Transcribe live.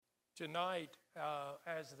Tonight,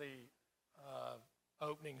 as the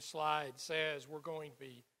opening slide says, we're going to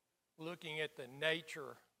be looking at the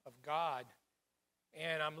nature of God.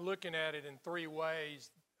 And I'm looking at it in three ways: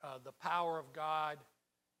 the power of God,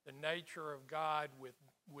 the nature of God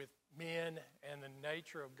with men, and the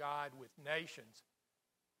nature of God with nations.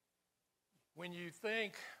 When you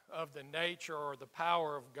think of the nature or the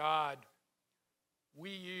power of God, we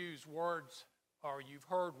use words, or you've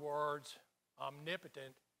heard words,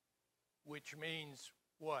 omnipotent, which means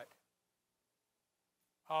what?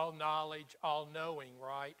 All knowledge, all knowing,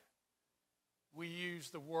 right? We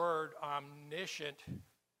use the word omniscient.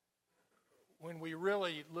 When we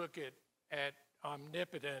really look at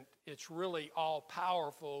omnipotent, it's really all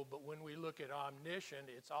powerful, but when we look at omniscient,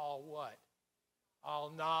 it's all what?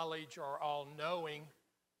 All knowledge or all knowing.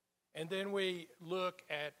 And then we look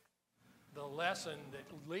at the lesson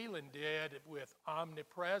that Leland did with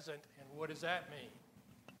omnipresent, and what does that mean?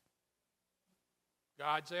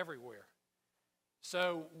 God's everywhere.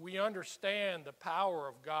 So we understand the power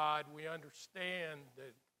of God. We understand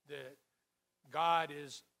that God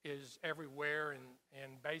is everywhere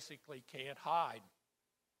and basically can't hide.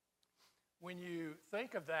 When you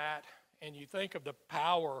think of that and you think of the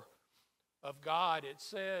power of God, it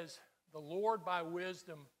says, "The Lord by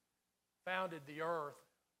wisdom founded the earth.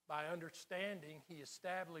 By understanding he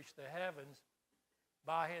established the heavens.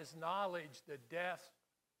 By his knowledge the depths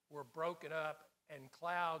were broken up and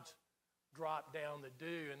clouds dropped down the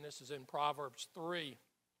dew." And this is in Proverbs 3.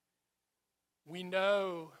 We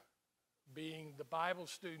know, being the Bible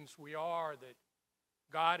students we are, that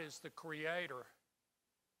God is the creator.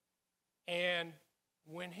 And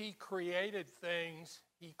when he created things,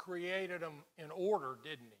 he created them in order,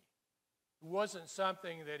 didn't he? It wasn't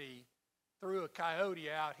something that he threw a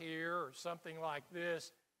coyote out here or something like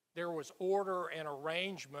this. There was order and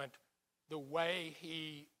arrangement the way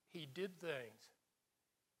he did things.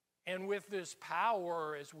 And with this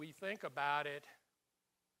power, as we think about it,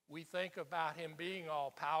 we think about him being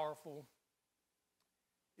all-powerful.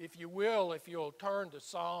 If you will, if you'll turn to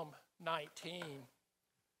Psalm 19,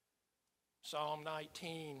 Psalm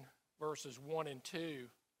 19, verses 1 and 2.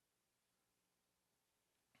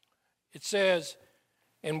 It says,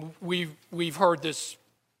 and we've heard this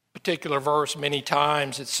particular verse many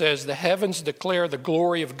times, it says, "The heavens declare the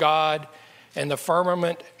glory of God, and the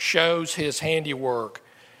firmament shows his handiwork.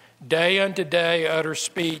 Day unto day utters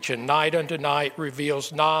speech, and night unto night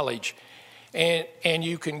reveals knowledge." And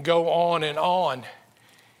you can go on and on.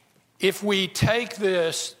 If we take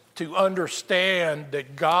this to understand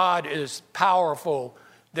that God is powerful,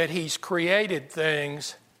 that he's created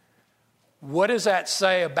things, what does that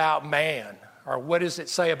say about man? Or what does it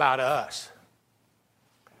say about us?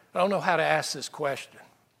 I don't know how to ask this question,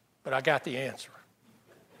 but I got the answer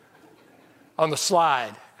on the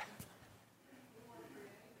slide.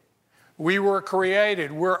 We were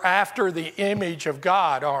created. We're after the image of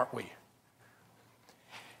God, aren't we?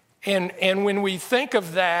 And when we think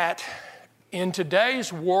of that, in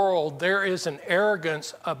today's world, there is an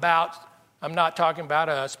arrogance about, I'm not talking about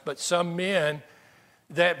us, but some men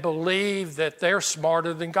that believe that they're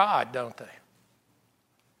smarter than God, don't they?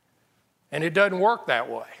 And it doesn't work that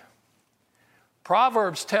way.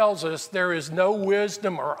 Proverbs tells us there is no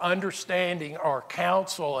wisdom or understanding or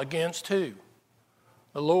counsel against who?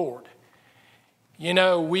 The Lord. You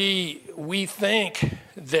know, we think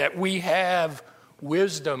that we have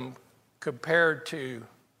wisdom compared to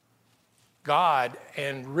God,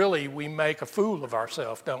 and really we make a fool of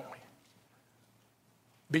ourselves, don't we?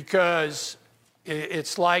 Because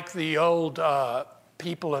it's like the old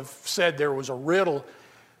people have said, there was a riddle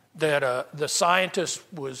that the scientist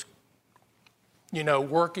was,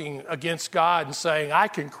 working against God and saying, "I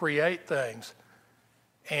can create things."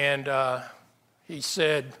 And he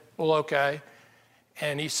said, "Well, okay."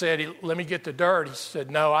 And he said, "Let me get the dirt." He said,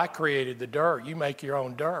 "No, I created the dirt. You make your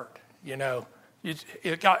own dirt."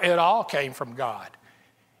 It all came from God.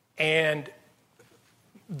 And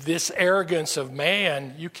this arrogance of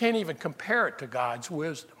man, you can't even compare it to God's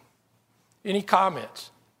wisdom. Any comments?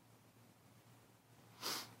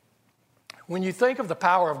 When you think of the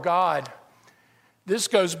power of God, this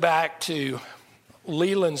goes back to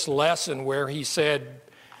Leland's lesson where he said,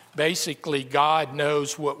 basically, God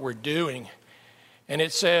knows what we're doing. And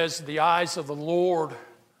it says, "The eyes of the Lord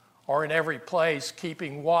are in every place,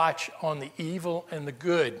 keeping watch on the evil and the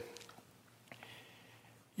good."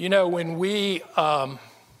 When we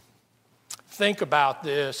think about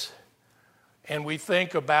this, and we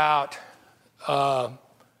think about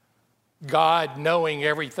God knowing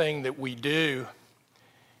everything that we do,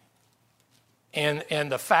 and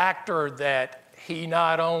the factor that he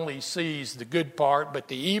not only sees the good part, but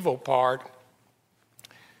the evil part.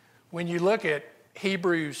 When you look at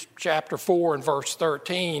Hebrews chapter 4 and verse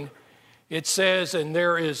 13, it says, and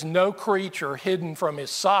there is no creature hidden from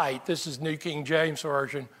his sight. This is New King James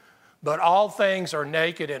Version. But all things are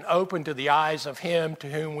naked and open to the eyes of him to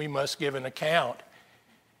whom we must give an account.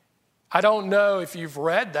 I don't know if you've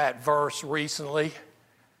read that verse recently.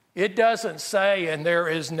 It doesn't say, and there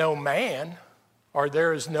is no man, or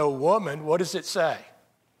there is no woman. What does it say?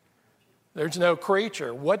 There's no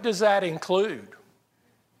creature. What does that include?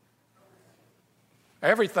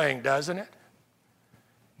 Everything, doesn't it?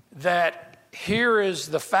 That here is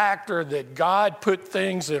the factor that God put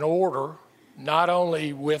things in order, not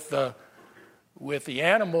only with the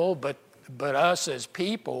animal, but us as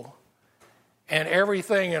people, and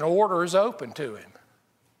everything in order is open to him.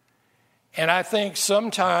 And I think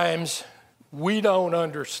sometimes we don't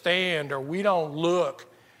understand, or we don't look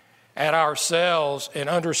at ourselves and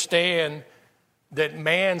understand that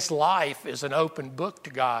man's life is an open book to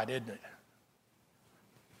God, isn't it?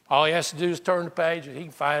 All he has to do is turn the page and he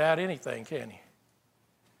can find out anything, can he?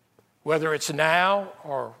 Whether it's now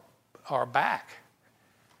or back.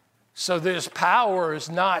 So this power is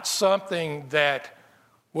not something that,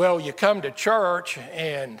 well, you come to church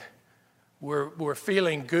and we're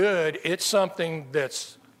feeling good. It's something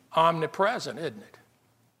that's omnipresent, isn't it?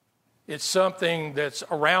 It's something that's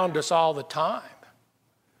around us all the time.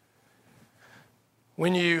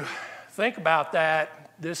 When you think about that,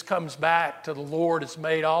 this comes back to the Lord has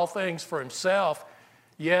made all things for himself,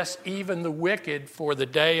 yes, even the wicked for the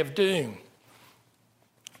day of doom.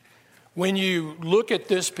 When you look at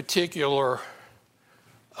this particular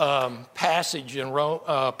passage in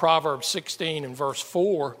Proverbs 16 and verse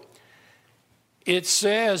 4, it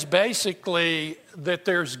says basically that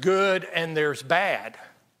there's good and there's bad,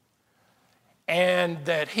 and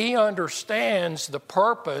that he understands the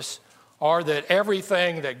purpose, or that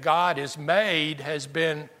everything that God has made has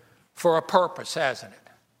been for a purpose, hasn't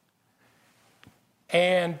it?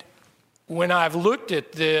 And when I've looked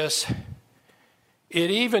at this,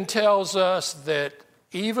 it even tells us that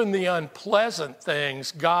even the unpleasant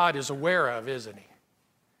things God is aware of, isn't he?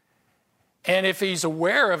 And if he's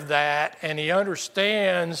aware of that and he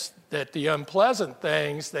understands that the unpleasant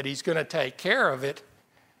things, that he's going to take care of it,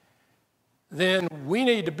 then we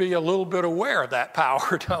need to be a little bit aware of that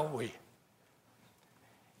power, don't we?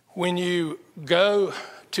 When you go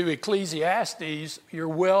to Ecclesiastes, you're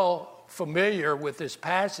well familiar with this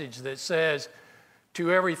passage that says,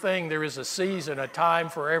 to everything there is a season, a time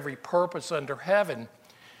for every purpose under heaven.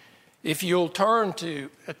 If you'll turn to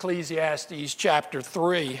Ecclesiastes chapter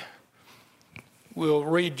 3, we'll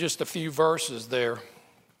read just a few verses there.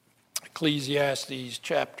 Ecclesiastes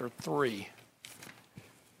chapter 3.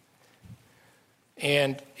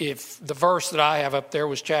 And if the verse that I have up there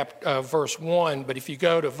was verse 1, but if you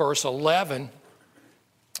go to verse 11,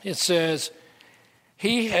 it says,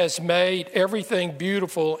 he has made everything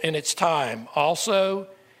beautiful in its time. Also,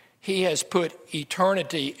 he has put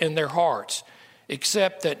eternity in their hearts,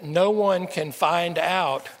 except that no one can find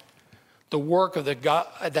out the work of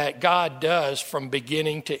that God does from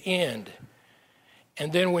beginning to end.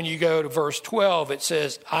 And then when you go to verse 12, it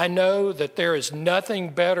says, I know that there is nothing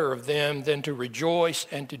better of them than to rejoice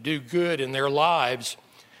and to do good in their lives.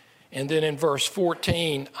 And then in verse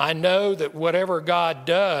 14, I know that whatever God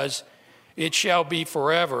does, it shall be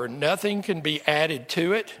forever. Nothing can be added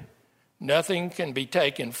to it. Nothing can be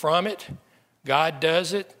taken from it. God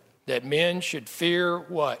does it that men should fear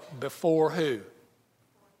what? Before who?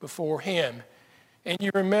 Before him. And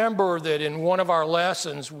you remember that in one of our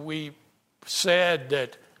lessons we said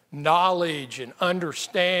that knowledge and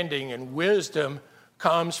understanding and wisdom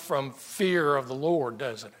comes from fear of the Lord,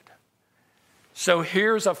 doesn't it? So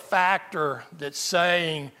here's a factor that's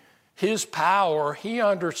saying his power, he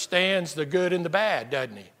understands the good and the bad,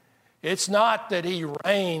 doesn't he? It's not that he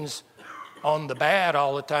rains on the bad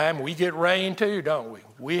all the time. We get rain too, don't we?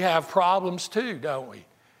 We have problems too, don't we?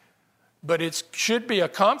 But it should be a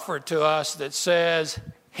comfort to us that says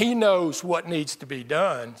he knows what needs to be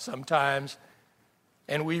done sometimes.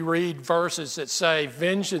 And we read verses that say,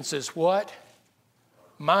 vengeance is what?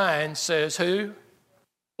 Mine, says who?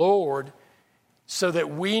 Lord. So that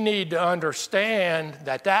we need to understand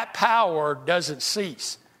that that power doesn't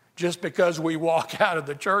cease just because we walk out of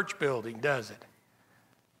the church building, does it?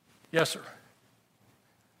 Yes, sir.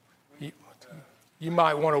 You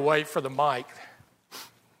might want to wait for the mic.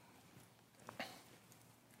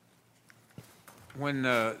 When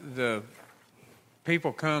the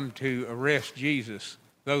people come to arrest Jesus,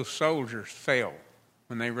 those soldiers fell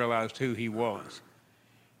when they realized who he was.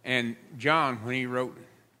 And John, when he wrote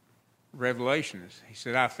Revelations. He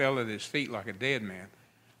said, I fell at his feet like a dead man.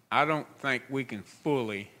 I don't think we can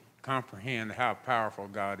fully comprehend how powerful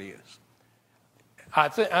God is. I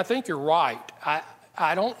think you're right.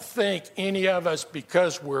 I don't think any of us,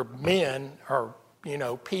 because we're men or,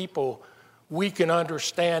 people, we can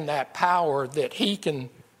understand that power that he can,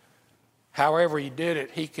 however he did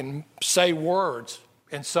it, he can say words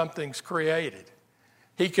and something's created.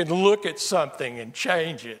 He can look at something and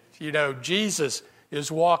change it. Jesus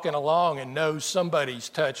is walking along and knows somebody's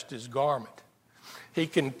touched his garment. He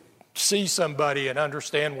can see somebody and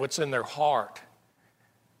understand what's in their heart.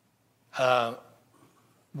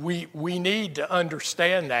 We need to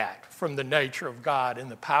understand that from the nature of God and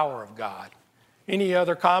the power of God. Any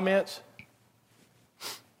other comments?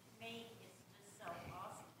 Me, it's just so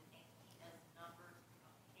awesome to think he has numbers,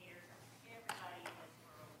 cares of everybody in this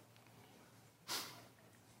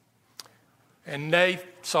world. And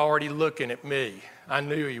Nate's already looking at me. I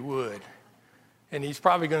knew he would. And he's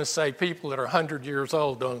probably going to say people that are 100 years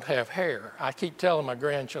old don't have hair. I keep telling my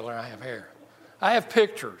grandchildren I have hair. I have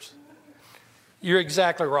pictures. You're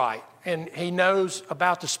exactly right. And he knows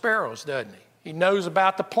about the sparrows, doesn't he? He knows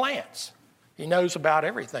about the plants. He knows about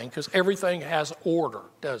everything because everything has order,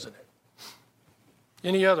 doesn't it?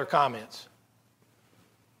 Any other comments?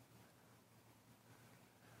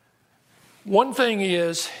 One thing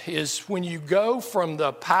is when you go from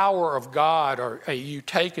the power of God, or you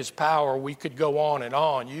take his power, we could go on and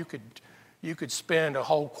on. You could spend a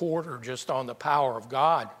whole quarter just on the power of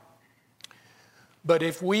God. But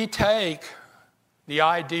if we take the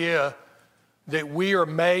idea that we are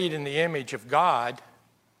made in the image of God,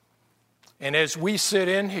 and as we sit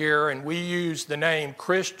in here and we use the name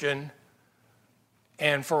Christian,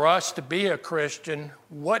 and for us to be a Christian,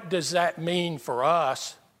 what does that mean for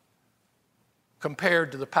us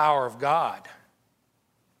compared to the power of God?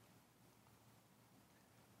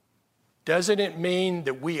 Doesn't it mean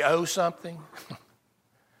that we owe something?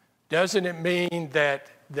 Doesn't it mean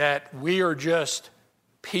that we are just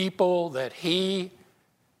people that he,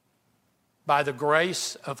 by the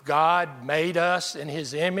grace of God, made us in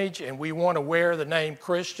his image, and we want to wear the name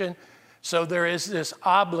Christian? So there is this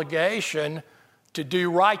obligation to do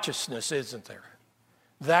righteousness, isn't there?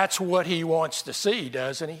 That's what he wants to see,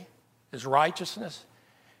 doesn't he? Is righteousness.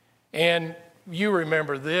 And you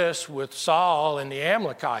remember this with Saul and the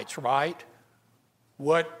Amalekites, right?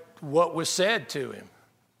 What was said to him?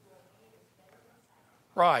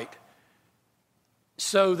 Right.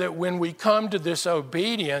 So that when we come to this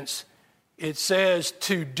obedience, it says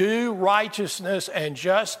to do righteousness and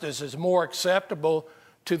justice is more acceptable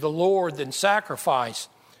to the Lord than sacrifice.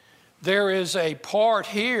 There is a part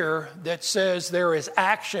here that says there is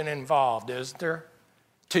action involved, isn't there?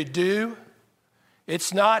 To do.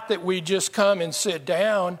 It's not that we just come and sit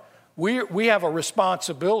down. We have a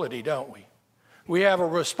responsibility, don't we? We have a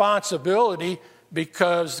responsibility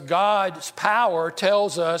because God's power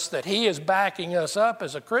tells us that he is backing us up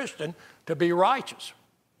as a Christian to be righteous.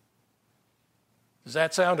 Does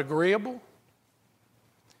that sound agreeable?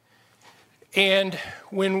 And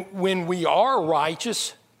when we are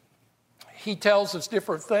righteous, he tells us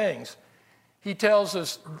different things. He tells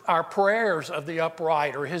us our prayers of the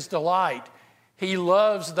upright are his delight. He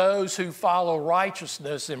loves those who follow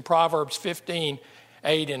righteousness in Proverbs 15,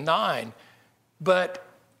 8 and 9. But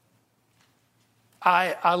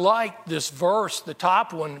I like this verse, the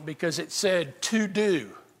top one, because it said to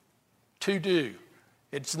do. To do.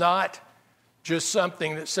 It's not just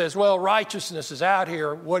something that says, well, righteousness is out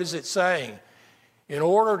here. What is it saying? In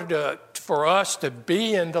order for us to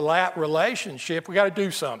be in that relationship, we got to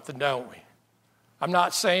do something, don't we? I'm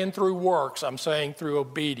not saying through works. I'm saying through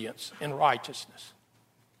obedience and righteousness.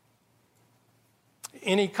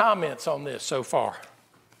 Any comments on this so far?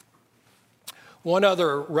 One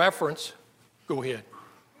other reference. Go ahead.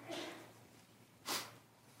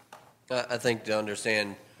 I think to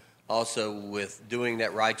understand also with doing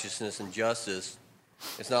that righteousness and justice,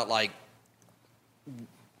 it's not like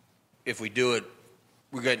if we do it,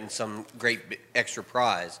 we're getting some great extra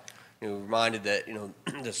prize. We're reminded that,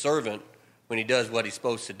 the servant, when he does what he's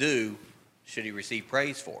supposed to do, should he receive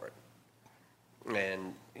praise for it?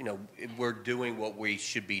 And, we're doing what we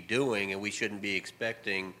should be doing, and we shouldn't be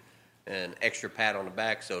expecting an extra pat on the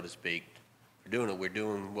back, so to speak, for doing it. We're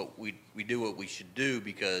doing what we do what we should do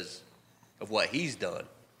because of what he's done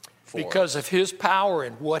for us. Because of his power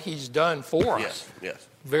and what he's done for us. Yes.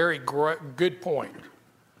 Very good point.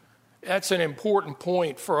 That's an important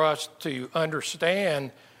point for us to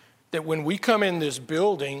understand, that when we come in this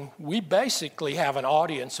building, we basically have an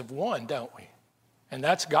audience of one, don't we? And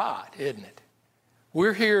that's God, isn't it?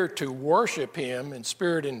 We're here to worship him in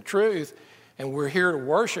spirit and truth, and we're here to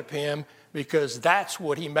worship him because that's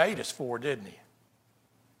what he made us for, didn't he?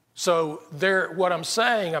 So what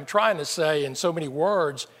I'm trying to say in so many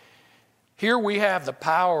words, here we have the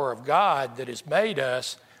power of God that has made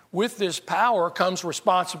us. With this power comes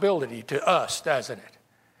responsibility to us, doesn't it?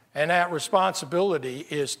 And that responsibility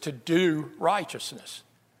is to do righteousness.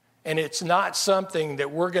 And it's not something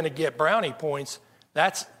that we're going to get brownie points.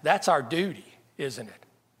 That's our duty, isn't it?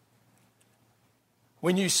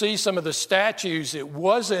 When you see some of the statues, it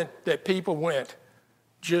wasn't that people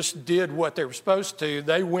just did what they were supposed to.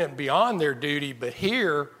 They went beyond their duty. But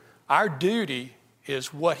here, our duty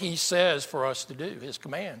is what he says for us to do. His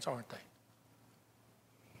commands, aren't they?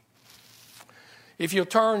 If you'll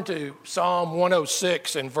turn to Psalm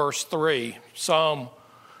 106 and verse 3, Psalm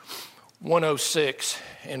 106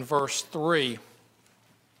 and verse 3.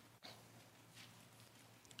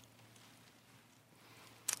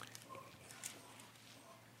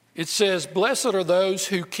 It says, "Blessed are those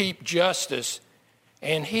who keep justice,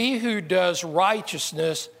 and he who does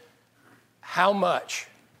righteousness," how much?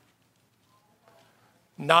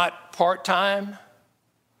 Not part-time,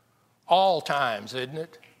 all times, isn't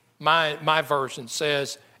it? My version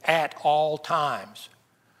says, at all times.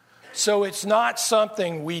 So it's not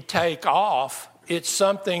something we take off. It's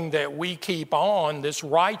something that we keep on, this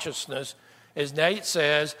righteousness. As Nate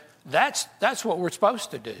says, that's what we're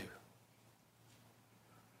supposed to do.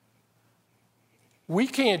 We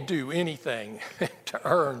can't do anything to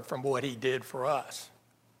earn from what he did for us.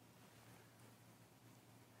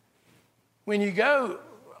 When you go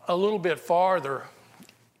a little bit farther,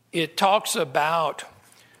 it talks about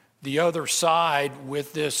the other side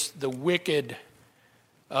with the wicked,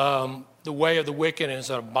 the way of the wicked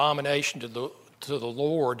is an abomination to the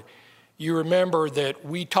Lord. You remember that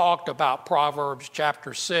we talked about Proverbs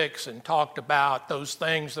chapter 6 and talked about those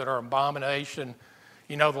things that are abomination.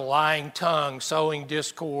 You know, the lying tongue, sowing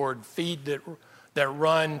discord, feet that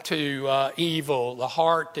run to evil, the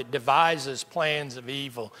heart that devises plans of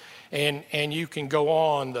evil. And you can go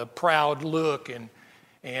on, the proud look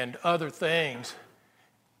and other things.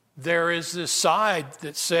 There is this side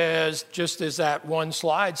that says, just as that one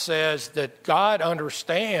slide says, that God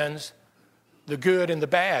understands the good and the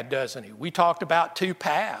bad, doesn't he? We talked about two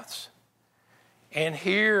paths. And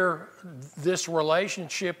here, this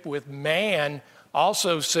relationship with man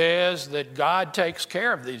also says that God takes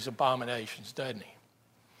care of these abominations, doesn't he?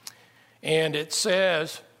 And it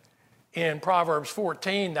says in Proverbs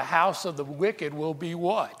 14, the house of the wicked will be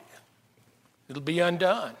what? It'll be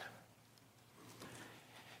undone.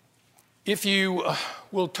 If you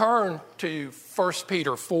will turn to 1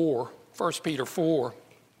 Peter 4,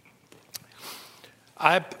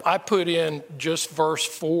 I put in just verse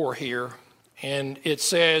 4 here, and it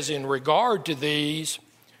says, in regard to these,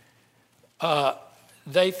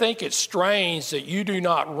 they think it strange that you do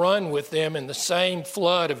not run with them in the same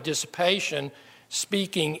flood of dissipation,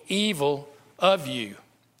 speaking evil of you.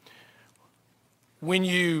 When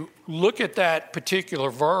you look at that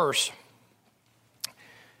particular verse,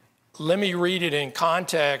 let me read it in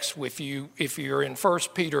context. If you're in 1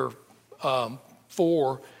 Peter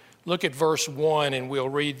 4, look at verse 1 and we'll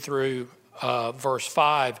read through verse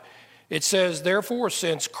 5. It says, therefore,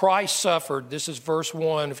 since Christ suffered, this is verse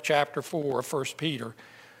 1 of chapter 4 of 1 Peter.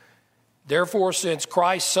 Therefore, since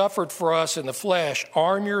Christ suffered for us in the flesh,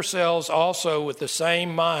 arm yourselves also with the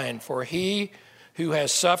same mind, for he who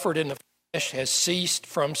has suffered in the flesh has ceased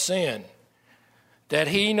from sin, that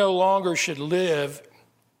he no longer should live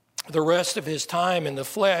the rest of his time in the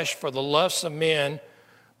flesh for the lusts of men,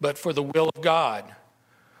 but for the will of God.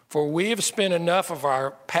 For we have spent enough of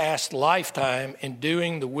our past lifetime in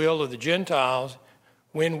doing the will of the Gentiles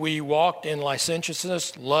when we walked in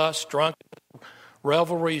licentiousness, lust, drunkenness,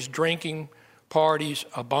 revelries, drinking parties,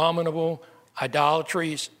 abominable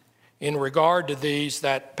idolatries. In regard to these,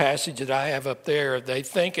 that passage that I have up there, they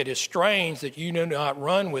think it is strange that you do not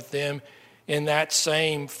run with them in that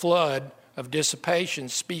same flood of dissipation,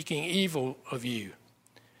 speaking evil of you.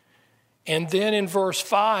 And then in verse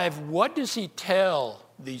 5, what does he tell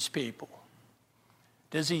these people?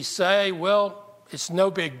 Does he say, well, it's no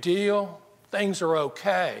big deal, things are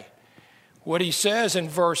okay? What he says in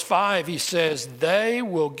verse 5, he says, they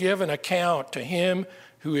will give an account to him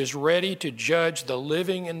who is ready to judge the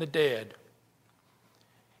living and the dead.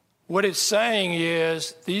 What it's saying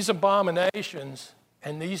is these abominations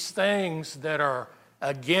and these things that are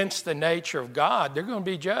against the nature of God, they're going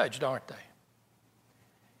to be judged, aren't they?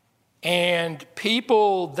 And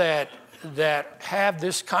people that have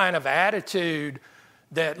this kind of attitude,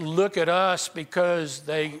 that look at us because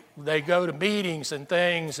they go to meetings and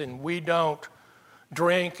things and we don't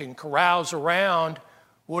drink and carouse around,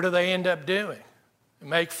 what do they end up doing? They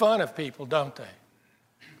make fun of people, don't they?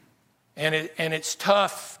 And it's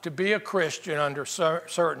tough to be a Christian under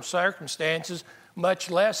certain circumstances, much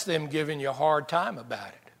less them giving you a hard time about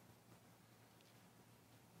it.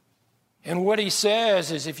 And what he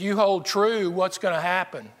says is if you hold true, what's going to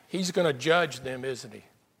happen? He's going to judge them, isn't he?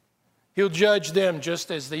 He'll judge them just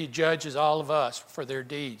as he judges all of us for their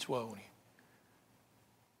deeds, won't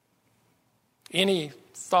he? Any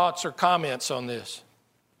thoughts or comments on this?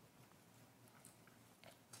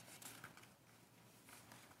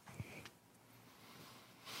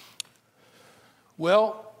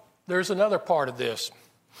 Well, there's another part of this.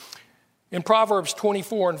 In Proverbs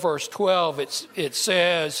 24 and verse 12, it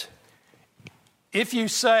says, if you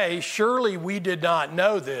say, surely we did not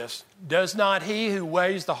know this, does not he who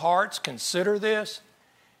weighs the hearts consider this?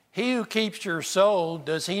 He who keeps your soul,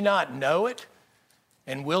 does he not know it?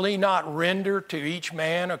 And will he not render to each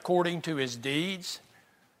man according to his deeds?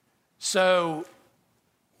 So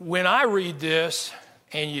when I read this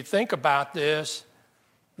and you think about this,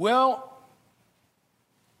 well,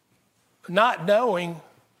 not knowing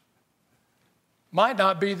might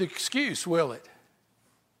not be the excuse, will it?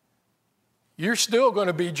 You're still going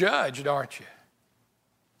to be judged, aren't you?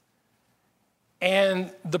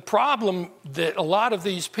 And the problem that a lot of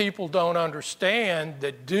these people don't understand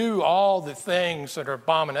that do all the things that are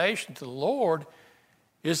abomination to the Lord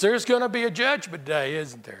is there's going to be a judgment day,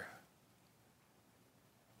 isn't there?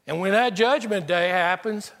 And when that judgment day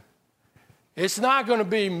happens, it's not going to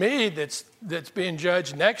be me that's being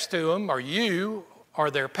judged next to them, or you,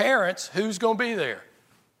 or their parents. Who's going to be there?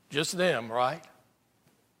 Just them, right?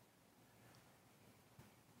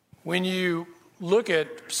 When you look at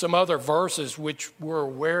some other verses, which we're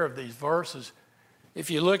aware of these verses,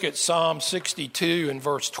 if you look at Psalm 62 and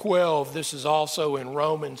verse 12, this is also in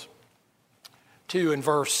Romans 2 and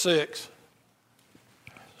verse 6.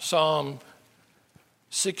 Psalm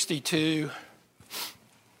 62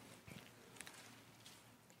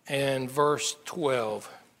 and verse 12.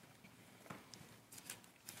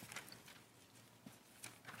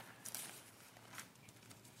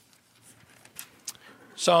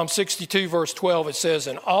 Psalm 62 verse 12, it says,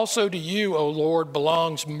 and also to you, O Lord,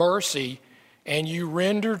 belongs mercy, and you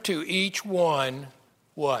render to each one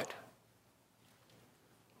what?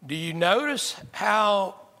 Do you notice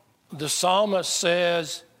how the psalmist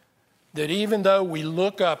says that even though we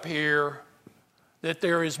look up here that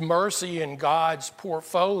there is mercy in God's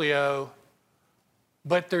portfolio,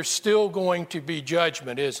 but there's still going to be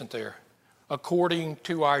judgment, isn't there, according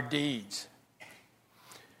to our deeds?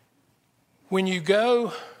 When you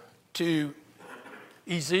go to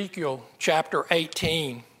Ezekiel chapter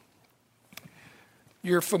 18,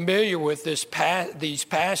 you're familiar with these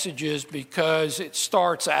passages because it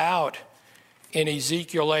starts out in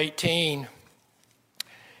Ezekiel 18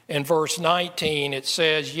 and verse 19. It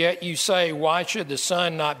says, yet you say, why should the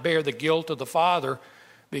son not bear the guilt of the father?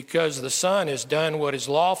 Because the son has done what is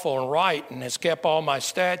lawful and right and has kept all my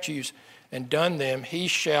statutes and done them, he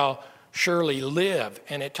shall surely live.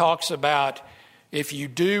 And it talks about if you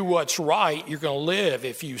do what's right, you're going to live.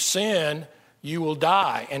 If you sin, you will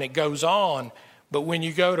die. And it goes on. But when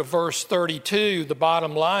you go to verse 32, the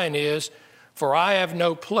bottom line is, for I have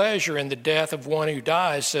no pleasure in the death of one who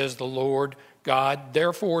dies, says the Lord God,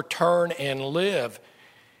 therefore turn and live.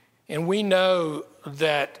 And we know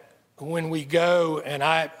that when we go, and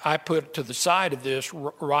I put to the side of this,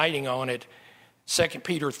 writing on it, 2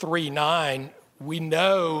 Peter 3:9, we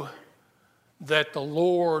know that the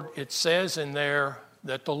Lord, it says in there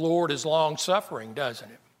that the Lord is long-suffering,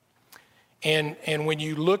 doesn't it? And when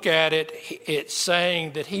you look at it, it's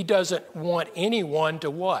saying that he doesn't want anyone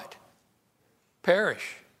to what?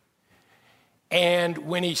 Perish. And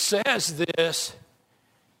when he says this,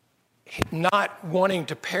 not wanting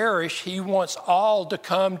to perish, he wants all to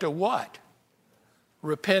come to what?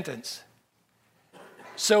 Repentance.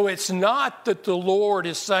 So it's not that the Lord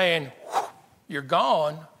is saying, you're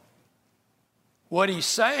gone. What he's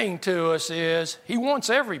saying to us is he wants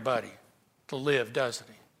everybody to live, doesn't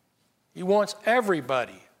he? He wants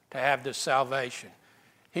everybody to have this salvation.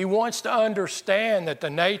 He wants to understand that the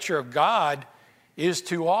nature of God is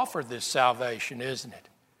to offer this salvation, isn't it?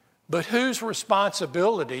 But whose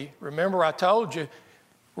responsibility? Remember I told you,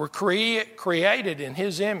 we're created in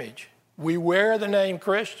his image. We wear the name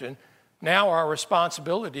Christian. Now our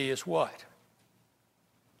responsibility is what?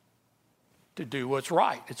 To do what's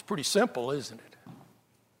right. It's pretty simple, isn't it?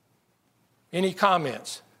 Any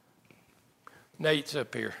comments? Nate's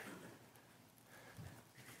up here.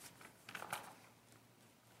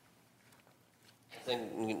 I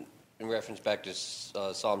think in reference back to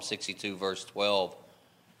Psalm 62, verse 12,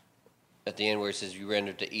 at the end where it says, "You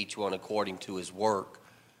render to each one according to his work."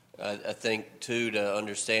 I think, too, to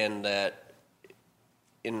understand that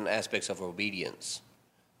in aspects of obedience.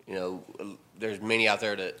 There's many out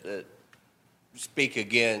there that speak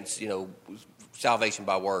against, salvation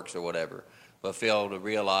by works or whatever, but fail to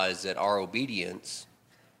realize that our obedience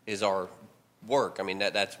is our work. I mean,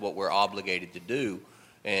 that's what we're obligated to do,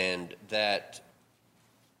 and that,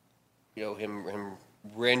 him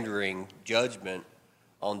rendering judgment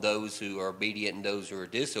on those who are obedient and those who are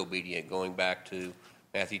disobedient, going back to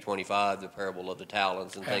Matthew 25, the parable of the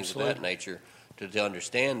talents and things Absolutely. of that nature, to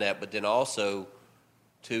understand that, but then also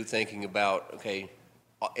to thinking about, okay,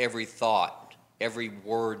 every thought, every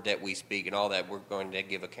word that we speak and all that we're going to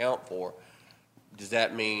give account for. Does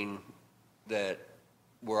that mean that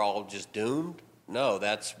we're all just doomed? No,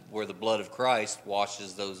 that's where the blood of Christ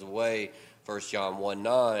washes those away. 1 John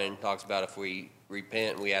 1:9 talks about if we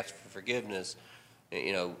repent and we ask for forgiveness,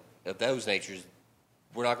 of those natures,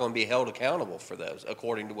 we're not going to be held accountable for those,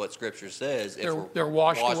 according to what Scripture says. They're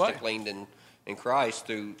washed away. And cleaned in Christ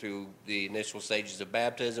through the initial stages of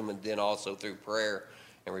baptism, and then also through prayer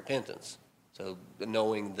and repentance. So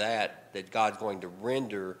knowing that God's going to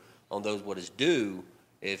render on those what is due,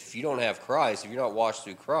 if you don't have Christ, if you're not washed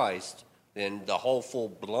through Christ, then the whole full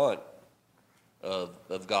blunt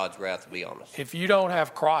of God's wrath will be on us. If you don't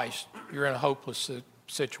have Christ, you're in a hopeless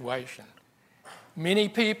situation. Many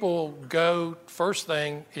people go, first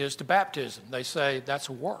thing is to baptism. They say that's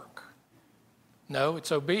a work. No,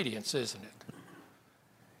 it's obedience, isn't it?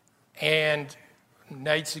 And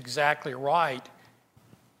Nate's exactly right.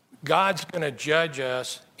 God's going to judge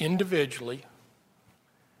us individually.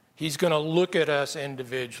 He's going to look at us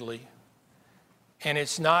individually. And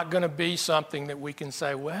it's not going to be something that we can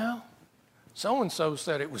say, well, so-and-so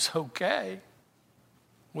said it was okay.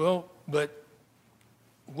 Well, but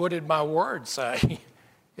what did my word say?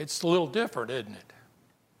 It's a little different, isn't it?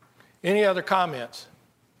 Any other comments?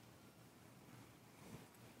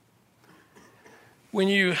 When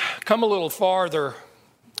you come a little farther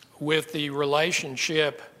with the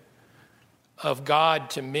relationship of God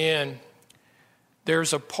to men,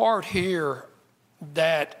 there's a part here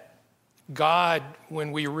that God,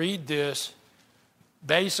 when we read this,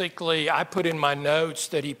 basically, I put in my notes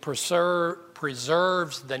that he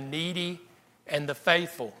preserves the needy and the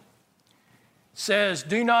faithful. It says,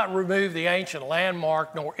 do not remove the ancient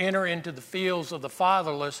landmark, nor enter into the fields of the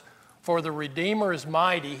fatherless, for the Redeemer is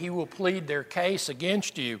mighty. He will plead their case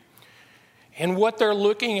against you. And what they're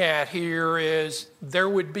looking at here is there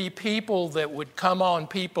would be people that would come on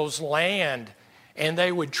people's land and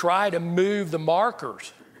they would try to move the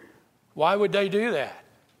markers. Why would they do that?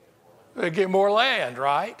 They get more land,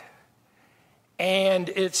 right? And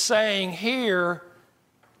it's saying here,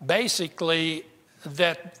 basically,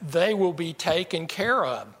 that they will be taken care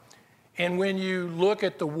of. And when you look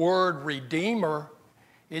at the word redeemer,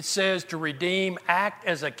 it says to redeem, act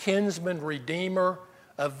as a kinsman redeemer,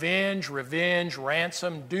 avenge, revenge,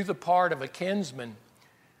 ransom, do the part of a kinsman.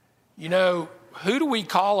 Who do we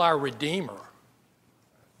call our redeemer?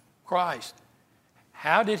 Christ.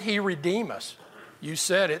 How did he redeem us? You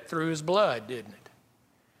said it, through his blood, didn't it?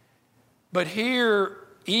 But here,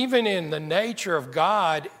 even in the nature of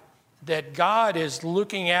God, that God is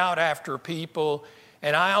looking out after people,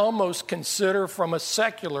 and I almost consider from a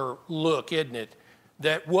secular look, isn't it,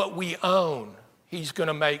 that what we own, he's going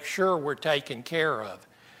to make sure we're taken care of.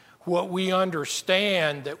 What we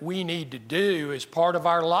understand that we need to do is part of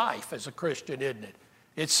our life as a Christian, isn't it?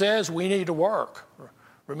 It says we need to work.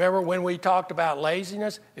 Remember when we talked about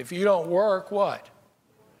laziness? If you don't work, what?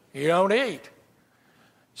 You don't eat.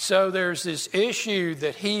 So there's this issue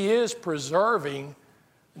that he is preserving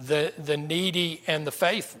the needy and the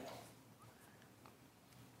faithful.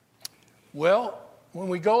 Well, when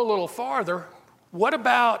we go a little farther, what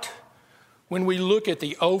about when we look at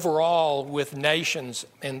the overall with nations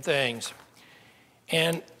and things?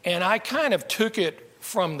 And I kind of took it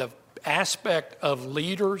from the aspect of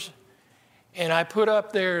leaders, and I put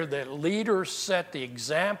up there that leaders set the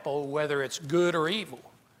example, whether it's good or evil.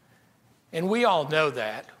 And we all know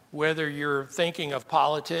that, whether you're thinking of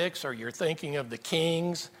politics or you're thinking of the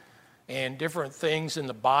kings and different things in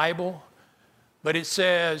the Bible. But it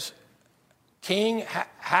says, King,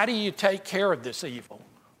 how do you take care of this evil?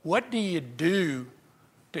 What do you do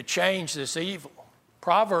to change this evil?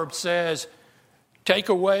 Proverbs says, take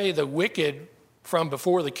away the wicked from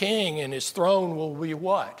before the king, and his throne will be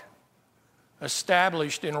what?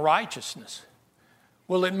 Established in righteousness.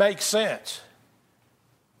 Well, it makes sense.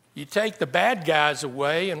 You take the bad guys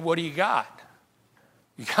away, and what do you got?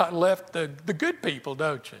 You got left the good people,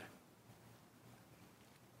 don't you?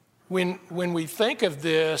 When we think of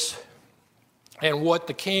this, and what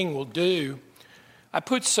the king will do. I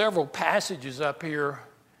put several passages up here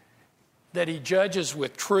that he judges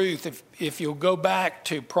with truth. If you'll go back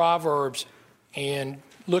to Proverbs and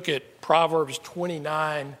look at Proverbs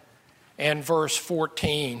 29 and verse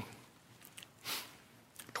 14.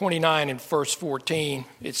 29 and verse 14,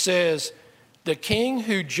 it says, "The king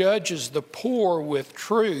who judges the poor with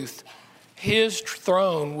truth, his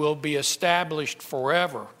throne will be established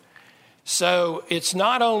forever." So it's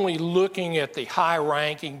not only looking at the high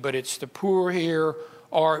ranking, but it's the poor here,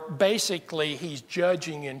 or basically he's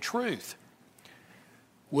judging in truth.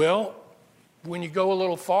 Well, when you go a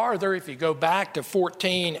little farther, if you go back to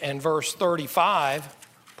 14 and verse 35,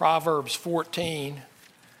 Proverbs 14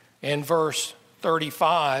 and verse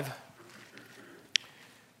 35,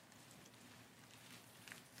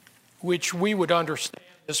 which we would understand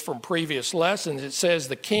this from previous lessons, it says,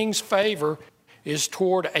 "The king's favor is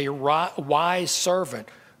toward a wise servant,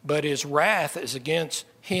 but his wrath is against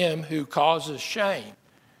him who causes shame."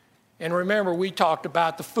 And remember, we talked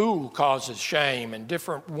about the fool causes shame and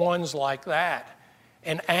different ones like that.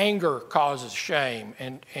 And anger causes shame,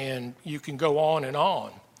 and you can go on and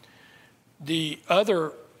on. The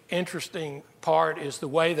other interesting part is the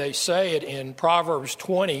way they say it in Proverbs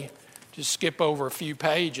 20. Just skip over a few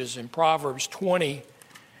pages. In Proverbs 20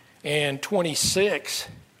 and 26,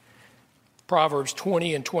 Proverbs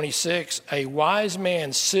 20 and 26, "A wise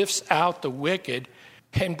man sifts out the wicked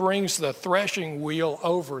and brings the threshing wheel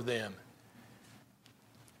over them."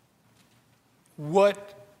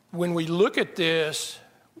 When we look at this,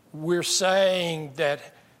 we're saying that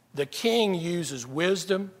the king uses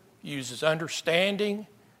wisdom, uses understanding,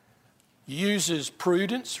 uses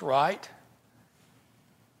prudence, right?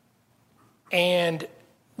 And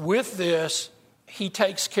with this, he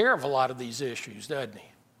takes care of a lot of these issues, doesn't he?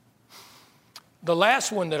 The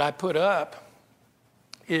last one that I put up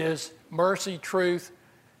is mercy, truth,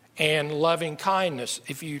 and loving kindness.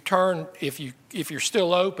 If you're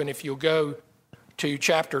still open, if you'll go to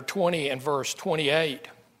chapter 20 and verse 28.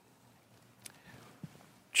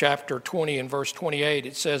 Chapter 20 and verse 28,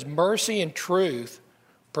 it says, "Mercy and truth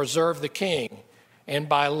preserve the king, and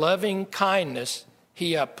by loving kindness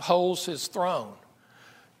he upholds his throne."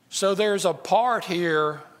 So there's a part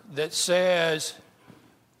here that says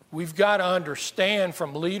we've got to understand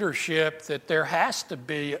from leadership that there has to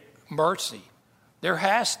be mercy. There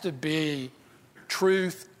has to be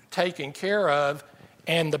truth taken care of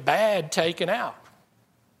and the bad taken out.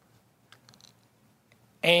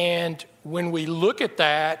 And when we look at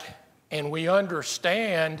that and we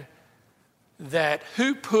understand that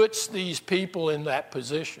who puts these people in that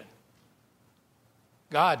position?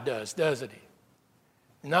 God does, doesn't he?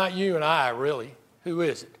 Not you and I, really. Who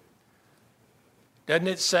is it? Doesn't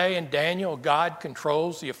it say in Daniel, God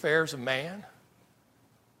controls the affairs of man?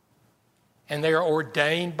 And they are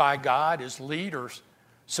ordained by God as leaders.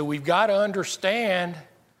 So we've got to understand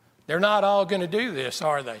they're not all going to do this,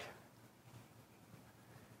 are they?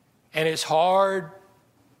 And it's hard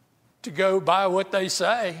to go by what they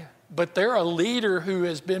say, but they're a leader who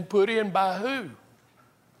has been put in by who?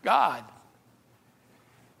 God.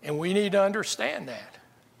 And we need to understand that.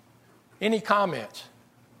 Any comments?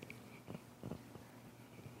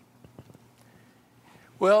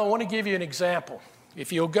 Well, I want to give you an example.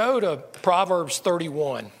 If you'll go to Proverbs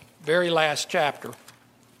 31, very last chapter,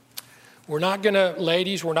 we're not going to,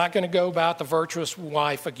 ladies, we're not going to go about the virtuous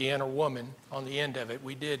wife again or woman on the end of it.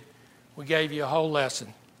 We gave you a whole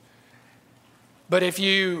lesson. But if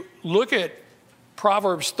you look at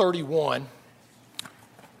Proverbs 31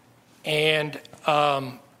 and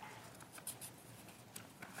the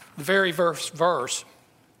very first verse,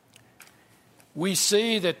 we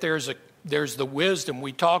see that there's the wisdom.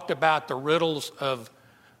 We talked about the riddles of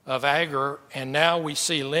Agur, and now we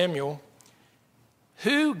see Lemuel.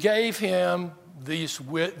 Who gave him this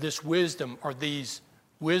wisdom or these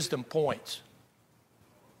wisdom points?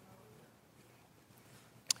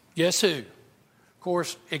 Guess who? Of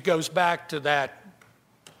course, it goes back to that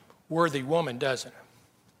worthy woman, doesn't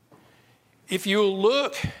it? If you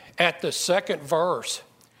look at the second verse,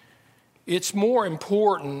 it's more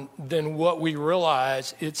important than what we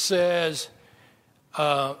realize. It says,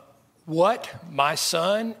 what, my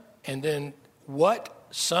son, and then what,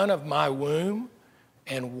 son of my womb,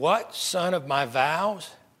 and what, son of my vows.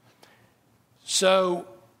 So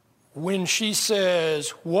when she says,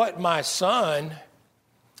 what, my son,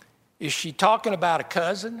 is she talking about a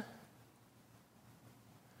cousin?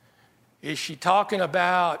 Is she talking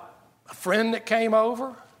about a friend that came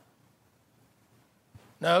over?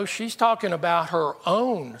 No, she's talking about her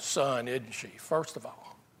own son, isn't she, first of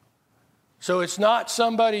all? So it's not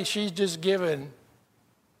somebody she's just given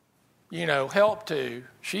help to.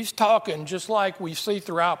 She's talking just like we see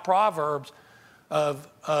throughout Proverbs of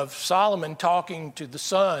Solomon talking to the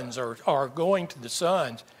sons or going to the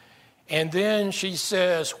sons. And then she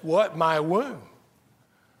says, what, my womb?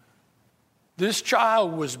 This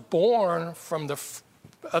child was born from the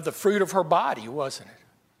fruit of her body, wasn't it?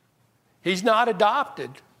 He's not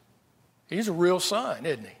adopted. He's a real son,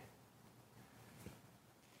 isn't he?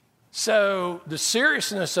 So the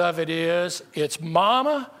seriousness of it is, it's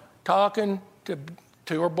mama talking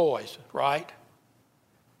to her boys, right?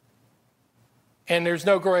 And there's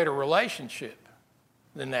no greater relationship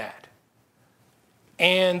than that.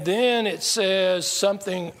 And then it says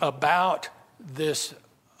something about this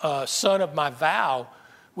son of my vow,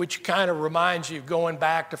 which kind of reminds you, going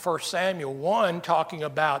back to 1 Samuel 1, talking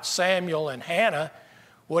about Samuel and Hannah.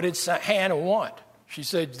 What did Hannah want? She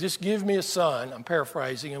said, just give me a son, I'm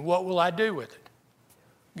paraphrasing, and what will I do with it?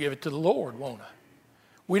 Give it to the Lord, won't I?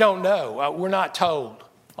 We don't know. We're not told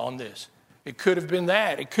on this. It could have been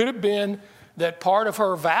that. It could have been that part of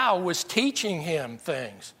her vow was teaching him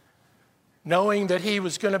things, knowing that he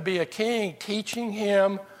was going to be a king, teaching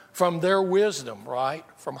him from their wisdom, right?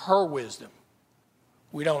 From her wisdom.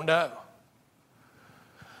 We don't know.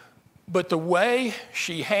 But the way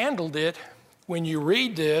she handled it, when you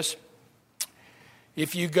read this,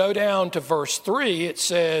 if you go down to verse 3, it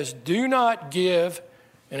says, do not give,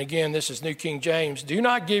 and again, this is New King James, do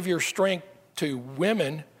not give your strength to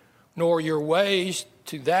women, nor your ways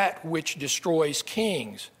to that which destroys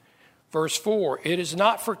kings. Verse 4, it is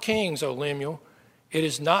not for kings, O Lemuel, it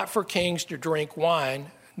is not for kings to drink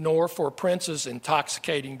wine, nor for princes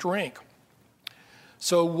intoxicating drink.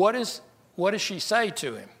 So what does she say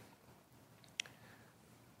to him?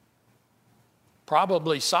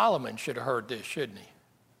 Probably Solomon should have heard this, shouldn't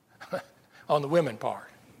he? On the women part.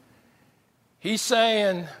 He's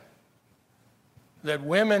saying that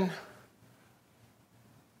women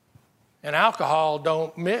and alcohol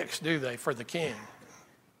don't mix, do they, for the king?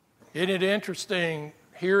 Isn't it interesting?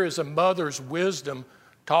 Here is a mother's wisdom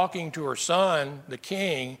talking to her son, the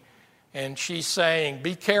king, and she's saying,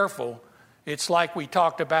 be careful. It's like we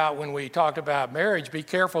talked about when we talked about marriage. Be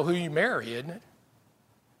careful who you marry, isn't it?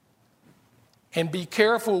 And be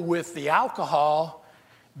careful with the alcohol,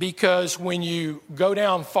 because when you go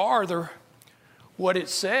down farther, what it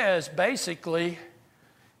says basically,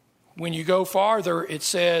 when you go farther, it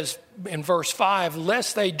says in verse 5,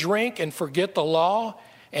 lest they drink and forget the law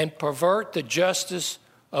and pervert the justice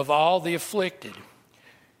of all the afflicted.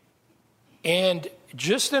 And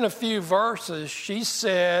just in a few verses, she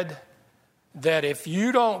said that if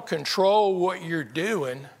you don't control what you're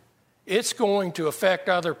doing, it's going to affect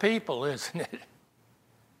other people, isn't it?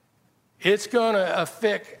 It's going to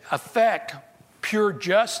affect pure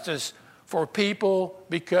justice for people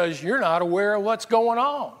because you're not aware of what's going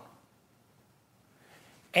on.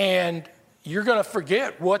 And you're going to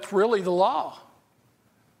forget what's really the law,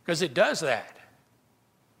 because it does that.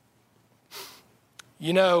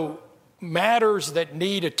 Matters that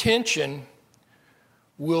need attention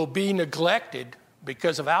will be neglected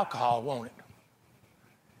because of alcohol, won't it?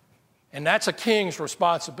 And that's a king's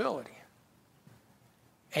responsibility.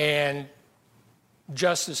 And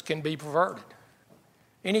justice can be perverted.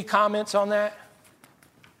 Any comments on that?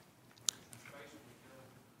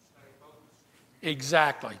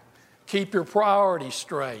 Exactly. Keep your priorities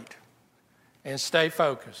straight and stay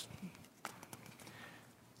focused.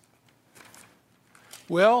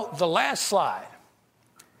 Well, the last slide.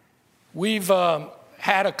 We've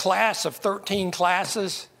had a class of 13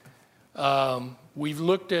 classes. We've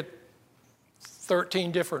looked at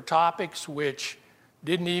 13 different topics, which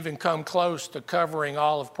didn't even come close to covering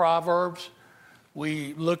all of Proverbs.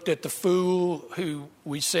 We looked at the fool, who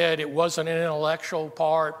we said it wasn't an intellectual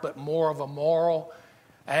part, but more of a moral.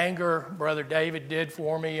 Anger, Brother David did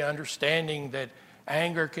for me, understanding that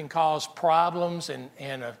anger can cause problems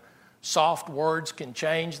and soft words can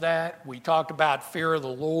change that. We talked about fear of the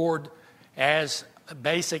Lord as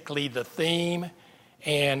basically the theme,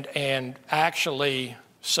 and actually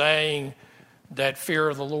saying that fear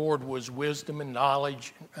of the Lord was wisdom and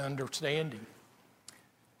knowledge and understanding.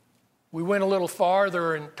 We went a little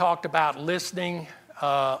farther and talked about listening,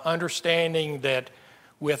 understanding that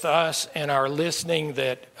with us and our listening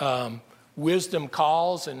that wisdom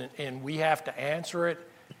calls and we have to answer it.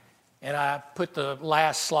 And I put the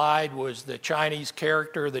last slide was the Chinese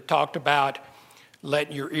character that talked about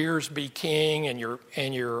letting your ears be king and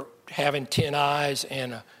you're having 10 eyes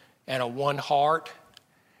and a one heart.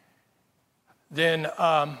 Then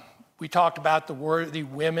we talked about the worthy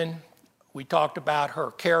women. We talked about her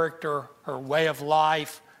character, her way of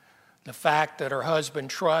life, the fact that her husband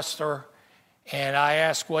trusts her, And I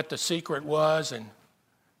asked what the secret was, and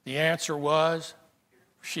the answer was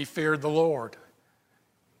she feared the Lord.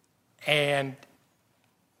 And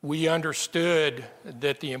we understood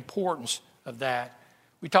that the importance of that.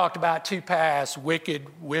 We talked about two paths, wicked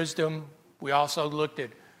wisdom. We also looked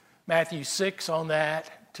at Matthew 6 on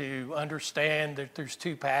that to understand that there's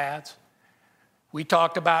two paths. We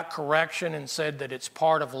talked about correction and said that it's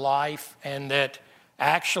part of life, and that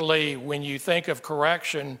actually when you think of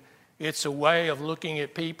correction, it's a way of looking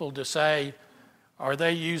at people to say, are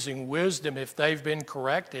they using wisdom? If they've been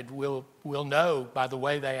corrected, we'll know by the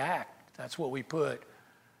way they act. That's what we put.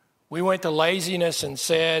 We went to laziness and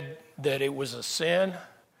said that it was a sin.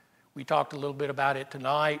 We talked a little bit about it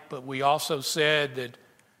tonight, but we also said that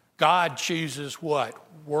God chooses what?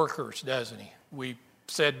 Workers, doesn't he? We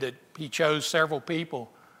said that he chose several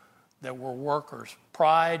people that were workers.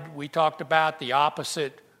 Pride, we talked about the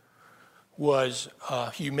opposite was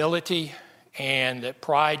humility, and that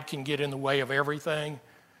pride can get in the way of everything,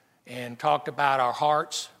 and talked about our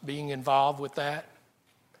hearts being involved with that.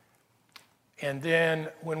 And then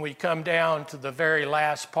when we come down to the very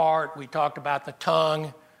last part, we talked about the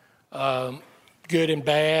tongue, good and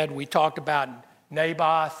bad. We talked about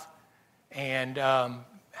Naboth and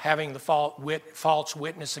having the false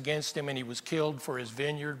witness against him, and he was killed for his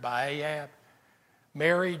vineyard by Ahab.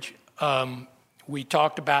 Marriage, we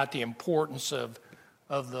talked about the importance of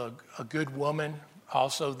a good woman,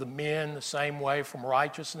 also the men the same way from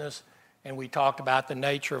righteousness, and we talked about the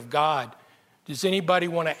nature of God. Does anybody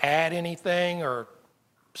want to add anything or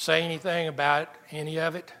say anything about any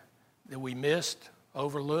of it that we missed,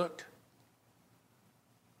 overlooked?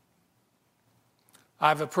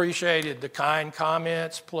 I've appreciated the kind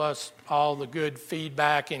comments plus all the good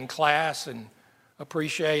feedback in class, and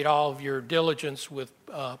appreciate all of your diligence with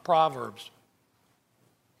Proverbs.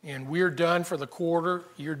 And we're done for the quarter.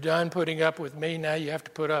 You're done putting up with me. Now you have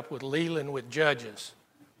to put up with Leland with Judges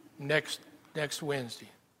next Wednesday.